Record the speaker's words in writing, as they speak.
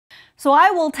So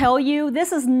I will tell you,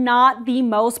 this is not the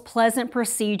most pleasant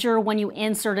procedure when you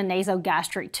insert a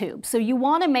nasogastric tube. So you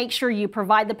want to make sure you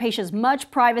provide the patient as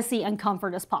much privacy and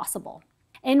comfort as possible.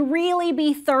 And really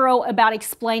be thorough about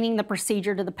explaining the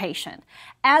procedure to the patient.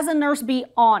 As a nurse, be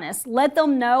honest. Let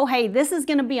them know, hey, this is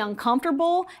going to be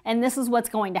uncomfortable and this is what's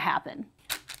going to happen.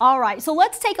 All right, so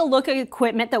let's take a look at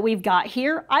equipment that we've got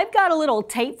here. I've got a little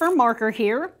tape for marker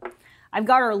here. I've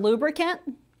got our lubricant.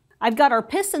 I've got our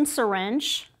piston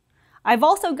syringe. I've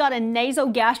also got a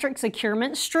nasogastric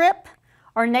securement strip,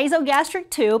 our nasogastric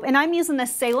tube, and I'm using the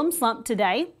Salem Slump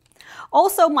today.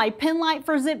 Also, my pen light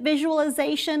for zip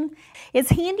visualization.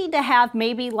 It's handy to have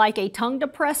maybe like a tongue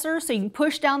depressor so you can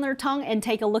push down their tongue and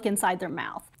take a look inside their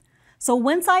mouth. So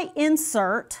once I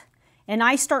insert and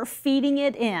I start feeding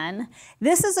it in,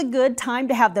 this is a good time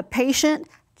to have the patient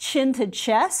chin to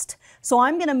chest. So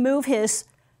I'm going to move his